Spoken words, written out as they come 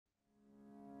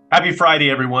Happy Friday,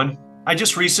 everyone. I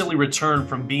just recently returned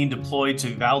from being deployed to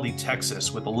Uvalde, Texas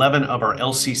with 11 of our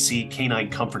LCC Canine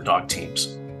Comfort Dog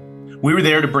teams. We were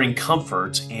there to bring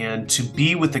comfort and to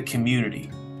be with the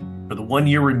community for the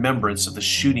one-year remembrance of the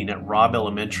shooting at Robb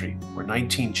Elementary, where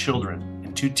 19 children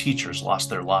and 2 teachers lost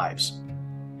their lives.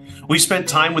 We spent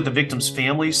time with the victims'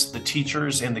 families, the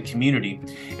teachers, and the community,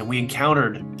 and we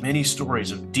encountered many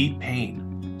stories of deep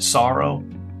pain, sorrow,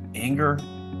 anger,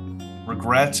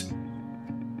 regret,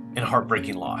 and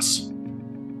heartbreaking loss.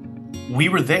 We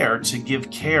were there to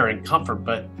give care and comfort,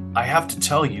 but I have to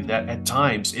tell you that at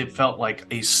times it felt like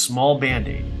a small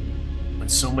band-aid when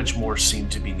so much more seemed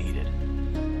to be needed.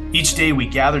 Each day we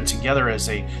gathered together as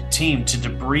a team to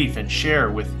debrief and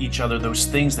share with each other those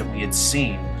things that we had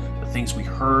seen, the things we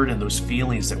heard, and those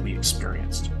feelings that we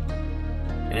experienced.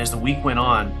 And as the week went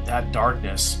on, that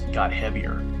darkness got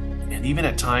heavier and even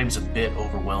at times a bit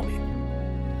overwhelming.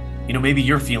 Maybe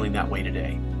you're feeling that way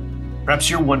today.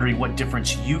 Perhaps you're wondering what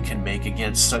difference you can make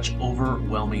against such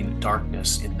overwhelming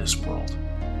darkness in this world.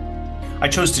 I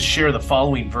chose to share the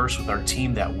following verse with our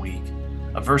team that week,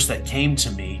 a verse that came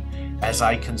to me as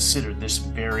I considered this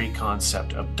very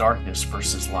concept of darkness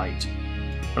versus light.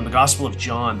 From the Gospel of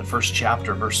John, the 1st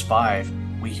chapter, verse 5,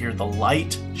 we hear, "The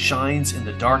light shines in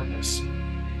the darkness,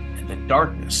 and the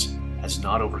darkness has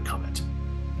not overcome it."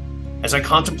 As I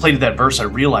contemplated that verse, I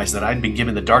realized that I'd been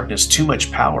giving the darkness too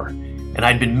much power, and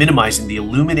I'd been minimizing the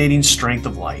illuminating strength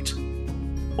of light.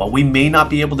 While we may not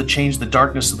be able to change the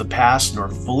darkness of the past nor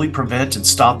fully prevent and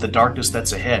stop the darkness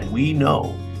that's ahead, we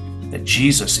know that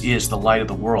Jesus is the light of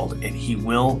the world and he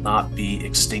will not be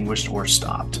extinguished or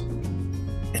stopped.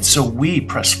 And so we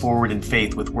press forward in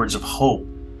faith with words of hope,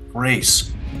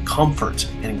 grace, comfort,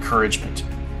 and encouragement.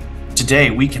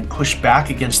 Today, we can push back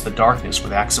against the darkness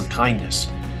with acts of kindness.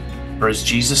 For as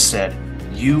Jesus said,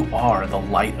 "You are the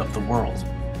light of the world."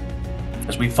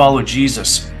 As we follow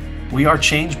Jesus, we are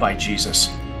changed by Jesus,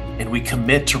 and we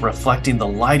commit to reflecting the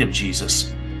light of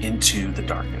Jesus into the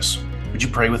darkness. Would you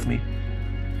pray with me?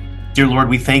 Dear Lord,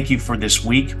 we thank you for this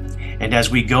week, and as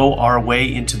we go our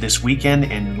way into this weekend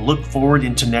and look forward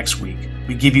into next week,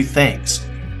 we give you thanks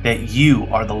that you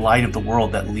are the light of the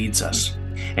world that leads us.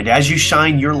 And as you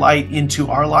shine your light into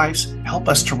our lives, help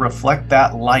us to reflect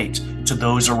that light to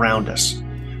those around us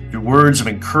through words of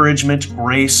encouragement,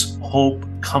 grace, hope,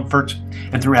 comfort,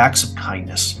 and through acts of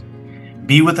kindness.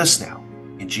 Be with us now.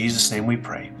 In Jesus' name we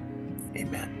pray.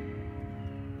 Amen.